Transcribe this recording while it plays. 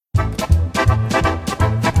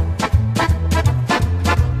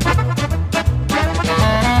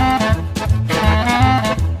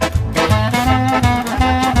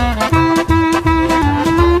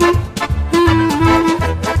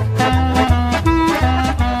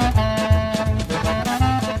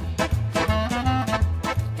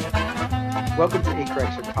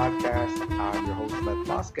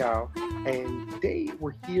Moscow, and today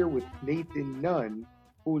we're here with Nathan Nunn,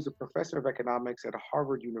 who is a professor of economics at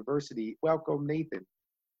Harvard University. Welcome, Nathan.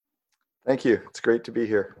 Thank you. It's great to be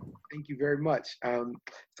here. Thank you very much.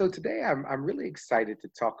 So today I'm really excited to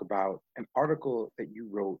talk about an article that you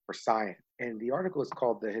wrote for Science, and the article is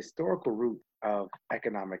called "The Historical Root of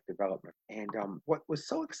Economic Development." And what was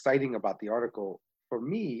so exciting about the article for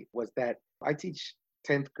me was that I teach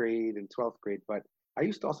 10th grade and 12th grade, but I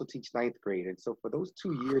used to also teach 9th grade. And so for those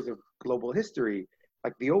 2 years of global history,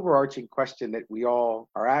 like the overarching question that we all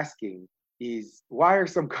are asking is, why are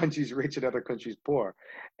some countries rich and other countries poor?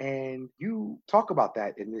 And you talk about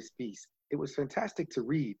that in this piece. It was fantastic to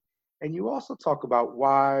read. And you also talk about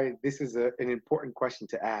why this is an important question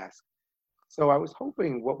to ask. So I was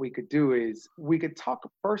hoping what we could do is we could talk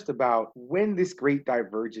first about when this great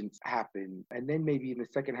divergence happened, and then maybe in the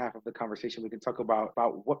second half of the conversation, we can talk about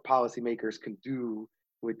what policymakers can do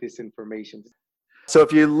with this information. So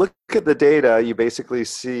if you look at the data, you basically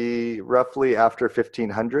see roughly after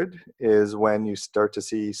 1500 is when you start to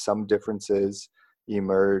see some differences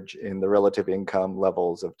emerge in the relative income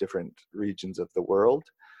levels of different regions of the world.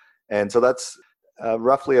 And so that's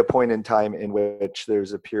roughly a point in time in which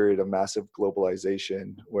there's a period of massive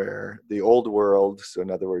globalization where the old world, so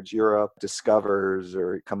in other words, Europe, discovers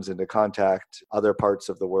or comes into contact other parts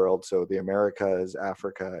of the world. So the Americas,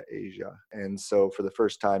 Africa, Asia. And so for the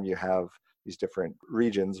first time, you have these different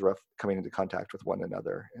regions coming into contact with one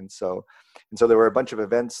another. And so there were a bunch of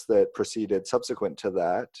events that proceeded subsequent to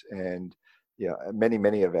that. And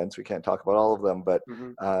many events. We can't talk about all of them, but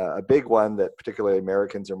a big one that particularly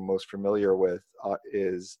Americans are most familiar with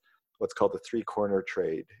is what's called the three-corner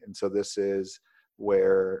trade. And so this is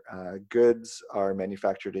where goods are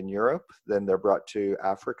manufactured in Europe, then they're brought to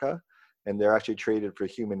Africa, and they're actually traded for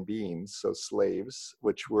human beings, so slaves,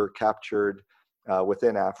 which were captured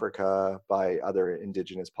within Africa by other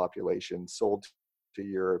indigenous populations, sold to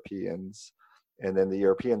Europeans, and then the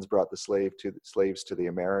Europeans brought the slaves to the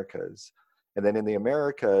Americas. And then in the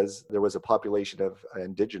Americas, there was a population of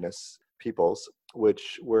indigenous peoples,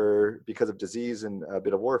 which were, because of disease and a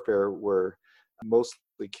bit of warfare, were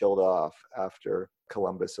mostly killed off after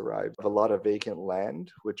Columbus arrived. A lot of vacant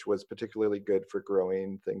land, which was particularly good for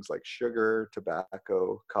growing things like sugar,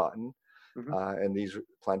 tobacco, cotton. And these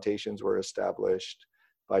plantations were established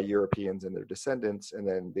by Europeans and their descendants, and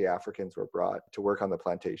then the Africans were brought to work on the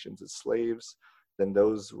plantations as slaves. Then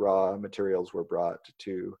those raw materials were brought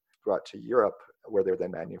to Europe, where they're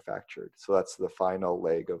then manufactured. So that's the final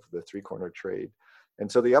leg of the three-corner trade.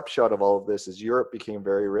 And so the upshot of all of this is Europe became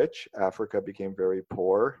very rich, Africa became very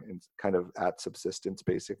poor, and kind of at subsistence,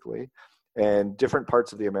 basically. And different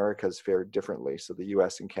parts of the Americas fared differently. So the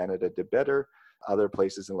US and Canada did better. Other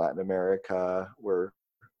places in Latin America were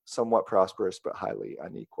somewhat prosperous, but highly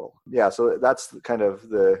unequal. Yeah, so that's kind of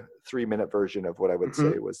the 3-minute version of what I would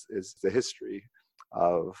say is the history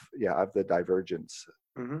of the divergence.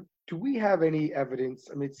 Do we have any evidence?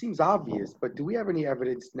 I mean, it seems obvious, but do we have any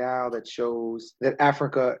evidence now that shows that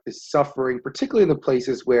Africa is suffering, particularly in the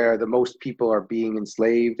places where the most people are being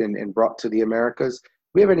enslaved and brought to the Americas? Do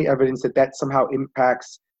we have any evidence that somehow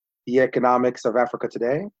impacts the economics of Africa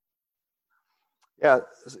today? Yeah,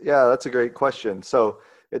 that's a great question. So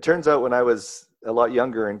it turns out when I was a lot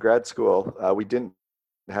younger in grad school, we didn't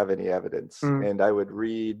have any evidence. And I would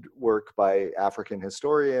read work by African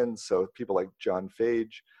historians. So people like John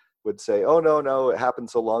Fage would say, oh, no, it happened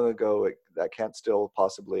so long ago, that can't still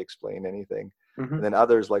possibly explain anything. And then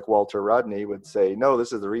others like Walter Rodney would say, no,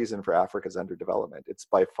 this is the reason for Africa's underdevelopment. It's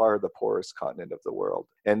by far the poorest continent of the world.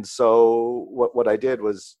 And so what I did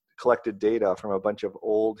was collected data from a bunch of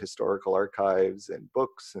old historical archives and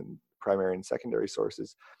books and primary and secondary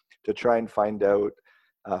sources to try and find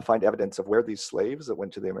evidence of where these slaves that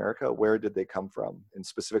went to the America, where did they come from? And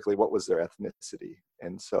specifically, what was their ethnicity?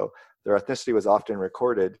 And so their ethnicity was often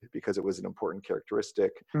recorded because it was an important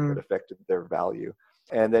characteristic that affected their value.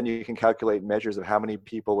 And then you can calculate measures of how many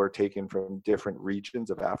people were taken from different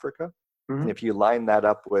regions of Africa. And if you line that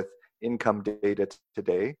up with income data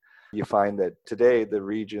today, you find that today the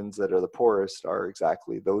regions that are the poorest are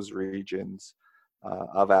exactly those regions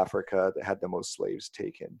of Africa that had the most slaves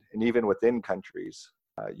taken. And even within countries,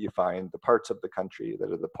 you find the parts of the country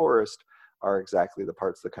that are the poorest are exactly the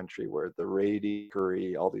parts of the country where the raiding,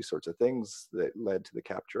 all these sorts of things that led to the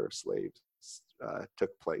capture of slaves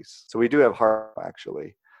took place. So we do have harm,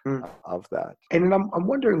 actually, of that. And I'm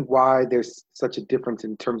wondering why there's such a difference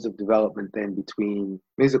in terms of development then between,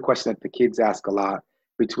 this is a question that the kids ask a lot,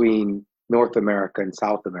 between North America and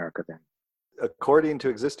South America then. according to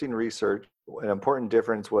existing research, an important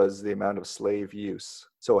difference was the amount of slave use.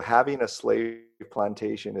 So having a slave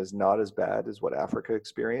plantation is not as bad as what Africa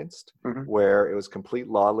experienced, Hmm. where it was complete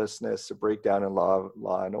lawlessness, a breakdown in law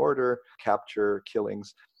and order, capture,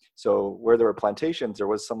 killings. So where there were plantations, there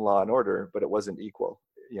was some law and order, but it wasn't equal.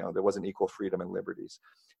 There wasn't equal freedom and liberties.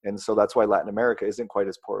 And so that's why Latin America isn't quite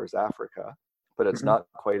as poor as Africa, but it's Hmm. not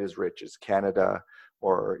quite as rich as Canada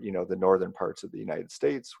or the northern parts of the United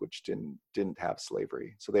States, which didn't have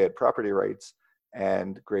slavery. So they had property rights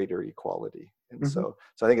and greater equality. And Hmm. so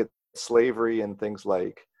I think it's slavery and things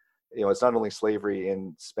like, it's not only slavery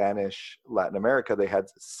in Spanish Latin America. They had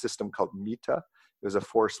a system called mita. It was a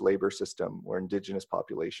forced labor system where indigenous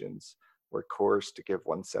populations were coerced to give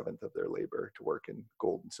 1/7 of their labor to work in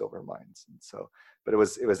gold and silver mines. And so, but it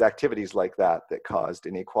was activities like that that caused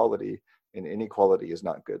inequality, and inequality is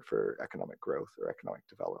not good for economic growth or economic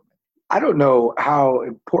development. I don't know how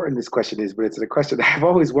important this question is, but it's a question that I've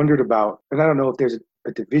always wondered about. And I don't know if there's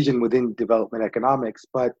a division within development economics,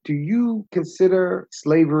 but do you consider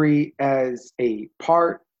slavery as an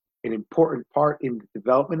important part in the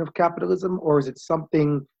development of capitalism, or is it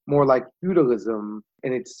something more like feudalism?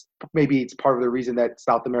 And maybe it's part of the reason that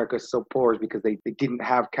South America is so poor is because they didn't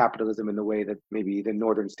have capitalism in the way that maybe the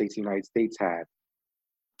northern states of the United States had.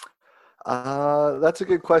 That's a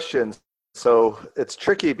good question. So it's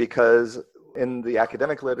tricky because in the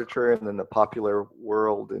academic literature and in the popular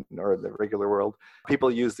world or the regular world,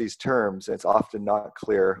 people use these terms, and it's often not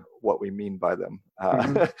clear what we mean by them.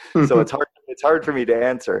 Hmm. So it's hard for me to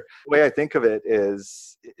answer. The way I think of it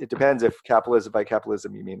is, it depends if by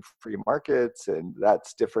capitalism you mean free markets, and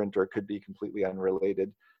that's different or could be completely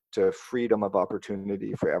unrelated to freedom of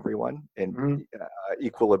opportunity for everyone and Hmm.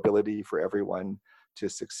 equal ability for everyone to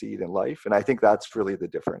succeed in life. And I think that's really the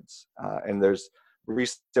difference. And there's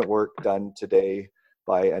recent work done today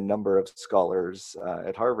by a number of scholars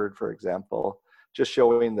at Harvard, for example, just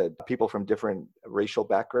showing that people from different racial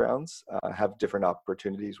backgrounds have different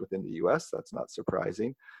opportunities within the US. That's not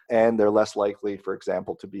surprising. And they're less likely, for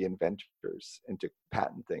example, to be inventors and to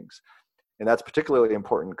patent things. And that's particularly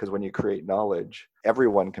important because when you create knowledge,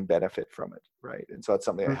 everyone can benefit from it, right? And so that's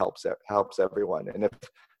something that helps everyone. And if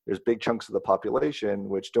there's big chunks of the population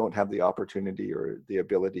which don't have the opportunity or the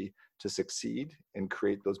ability to succeed and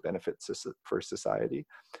create those benefits for society,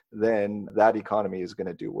 then that economy is going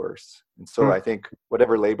to do worse. And so I think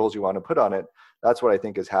whatever labels you want to put on it, that's what I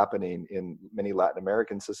think is happening in many Latin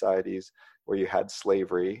American societies where you had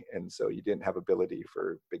slavery. And so you didn't have ability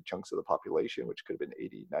for big chunks of the population, which could have been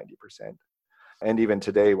 80, 90%. And even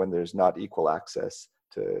today, when there's not equal access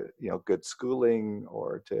to good schooling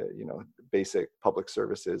or to basic public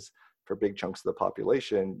services for big chunks of the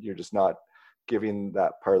population, you're just not giving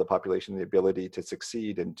that part of the population the ability to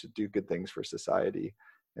succeed and to do good things for society,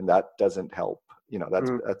 and that doesn't help.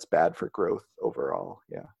 That's bad for growth overall.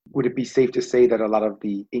 Yeah. Would it be safe to say that a lot of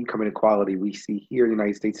the income inequality we see here in the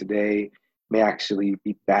United States today may actually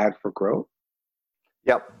be bad for growth?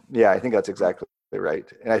 Yep. Yeah, I think that's exactly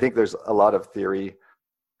right. And I think there's a lot of theory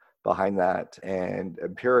behind that and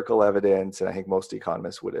empirical evidence, and I think most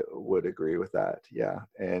economists would agree with that. Yeah.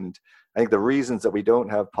 And I think the reasons that we don't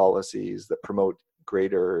have policies that promote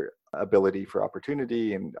greater ability for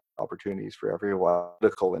opportunity and opportunities for everyone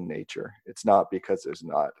political in nature. It's not because there's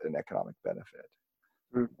not an economic benefit.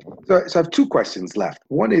 Mm. So I have two questions left.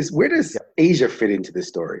 One is, where does Yeah. Asia fit into this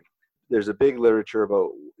story? There's a big literature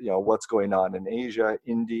about what's going on in Asia.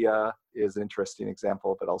 India is an interesting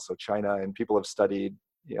example, but also China. And people have studied,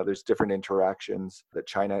 there's different interactions that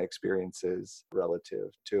China experiences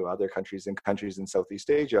relative to other countries and countries in Southeast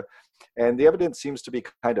Asia. And the evidence seems to be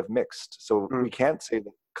kind of mixed. So we can't say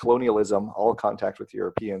that colonialism, all contact with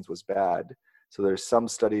Europeans, was bad. So there's some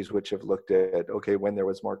studies which have looked at, okay, when there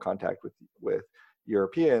was more contact with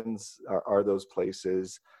Europeans, are those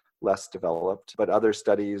places less developed? But other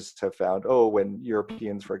studies have found, when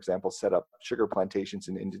Europeans, for example, set up sugar plantations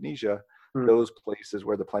in Indonesia, those places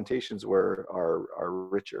where the plantations are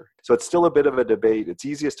richer. So it's still a bit of a debate. It's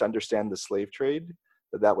easiest to understand the slave trade,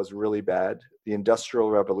 that was really bad. The Industrial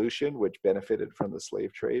Revolution, which benefited from the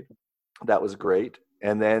slave trade, that was great.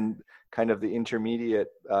 And then kind of the intermediate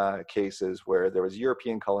cases where there was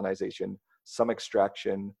European colonization, some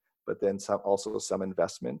extraction, but then also some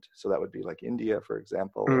investment. So that would be like India, for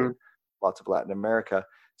example, or lots of Latin America.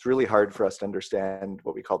 It's really hard for us to understand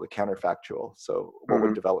what we call the counterfactual. So what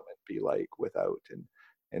would development be like without?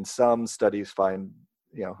 And some studies find,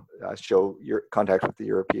 show your contact with the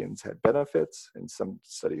Europeans had benefits, and some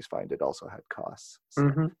studies find it also had costs.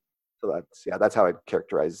 So that's how I'd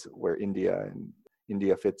characterize where India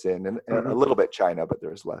fits in, and a little bit China, but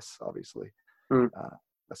there's less, obviously,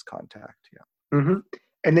 less contact. Yeah. Hmm.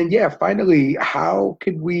 And then, yeah, finally, how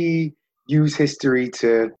could we use history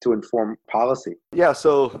to inform policy? Yeah,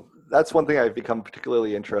 so that's one thing I've become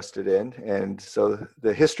particularly interested in. And so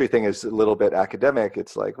the history thing is a little bit academic.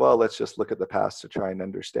 It's like, well, let's just look at the past to try and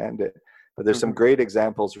understand it. But there's some Hmm. great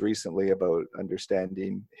examples recently about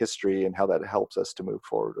understanding history and how that helps us to move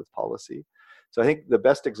forward with policy. So I think the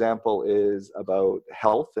best example is about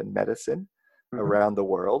health and medicine Hmm. around the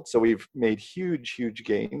world. So we've made huge, huge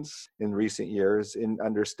gains in recent years in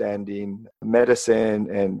understanding medicine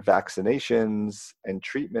and vaccinations and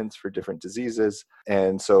treatments for different diseases.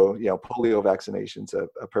 And so, polio vaccination's a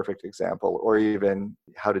perfect example, or even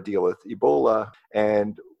how to deal with Ebola.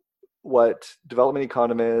 And what development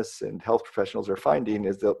economists and health professionals are finding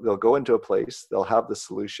is they'll go into a place, they'll have the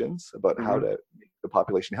solutions about how Hmm. to make the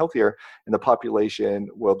population healthier, and the population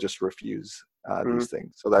will just refuse Hmm. these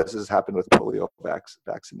things. So that has happened with polio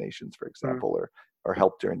vaccinations, for Hmm. example, or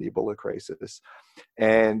help during the Ebola crisis.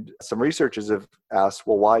 And some researchers have asked,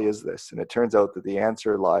 well, why is this? And it turns out that the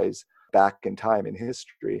answer lies back in time in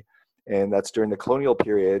history. And that's during the colonial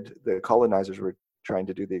period, the colonizers were trying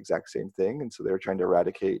to do the exact same thing. And so they were trying to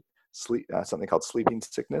eradicate something called sleeping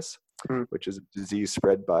sickness, Hmm. which is a disease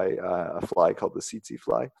spread by a fly called the tsetse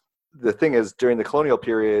fly. The thing is, during the colonial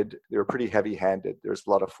period, they were pretty heavy handed. There was a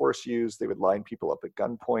lot of force used. They would line people up at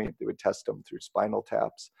gunpoint. They would test them through spinal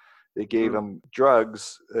taps. They gave Hmm. them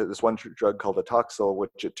drugs, this one drug called Atoxyl,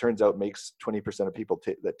 which it turns out makes 20% of people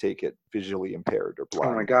that take it visually impaired or Oh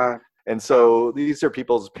my blind. God. And Wow. so these are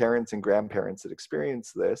people's parents and grandparents that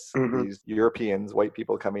experience this, Hmm. these Europeans, white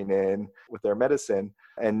people coming in with their medicine.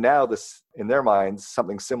 And now this, in their minds,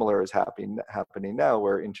 something similar is happening now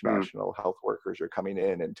where Hmm. international health workers are coming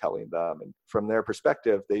in and telling them. And from their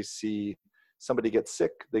perspective, they see somebody gets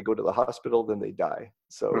sick, they go to the hospital, then they die.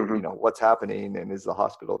 So, Hmm. what's happening, and is the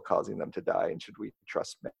hospital causing them to die? And should we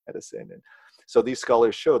trust medicine? And so these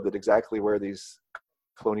scholars showed that exactly where these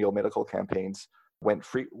colonial medical campaigns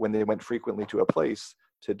when they went frequently to a place,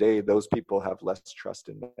 today those people have less trust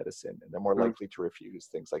in medicine, and they're more Hmm. likely to refuse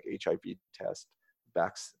things like HIV test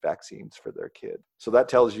vaccines for their kid. So that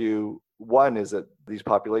tells you, one is that these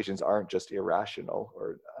populations aren't just irrational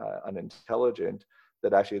or unintelligent,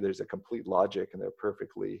 that actually there's a complete logic, and they're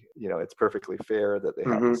perfectly, it's perfectly fair that they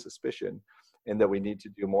have Hmm. this suspicion, and that we need to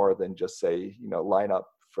do more than just say, line up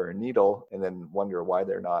for a needle and then wonder why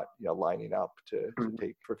they're not, lining up to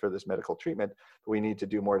take for this medical treatment. But we need to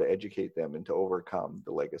do more to educate them and to overcome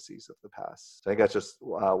the legacies of the past. So I think that's just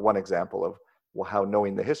one example of how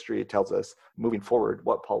knowing the history tells us moving forward,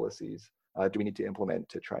 what policies do we need to implement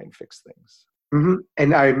to try and fix things. Hmm.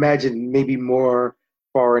 And I imagine maybe more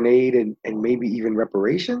foreign aid and maybe even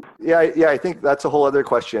reparation. Yeah, I think that's a whole other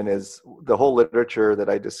question. Is the whole literature that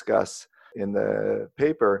I discuss in the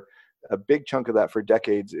paper, a big chunk of that for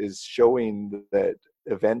decades is showing that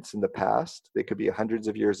events in the past, they could be hundreds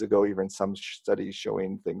of years ago, even some studies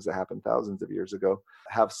showing things that happened thousands of years ago,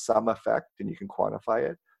 have some effect, and you can quantify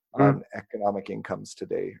it, Hmm. on economic incomes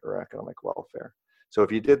today or economic welfare. So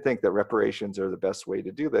if you did think that reparations are the best way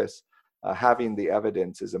to do this, having the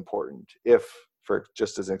evidence is important. If, for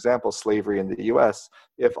just as an example, slavery in the US,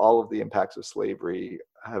 if all of the impacts of slavery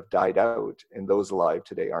have died out and those alive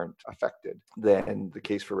today aren't affected, then the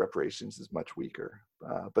case for reparations is much weaker.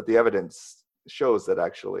 But the evidence shows that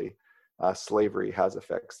actually slavery has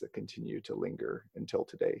effects that continue to linger until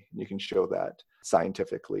today. And you can show that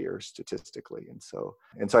scientifically or statistically. And so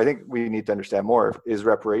I think we need to understand more. Is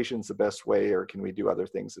reparations the best way, or can we do other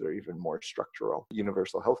things that are even more structural?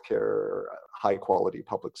 Universal healthcare, high quality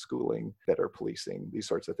public schooling, better policing, these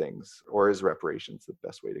sorts of things. Or is reparations the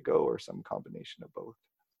best way to go, or some combination of both?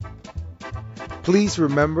 Please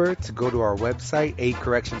remember to go to our website,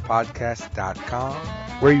 acorrectionpodcast.com,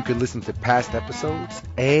 where you can listen to past episodes.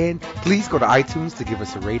 And please go to iTunes to give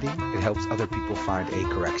us a rating. It helps other people find A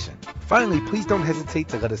Correction. Finally, please don't hesitate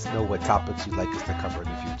to let us know what topics you'd like us to cover in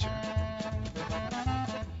the future.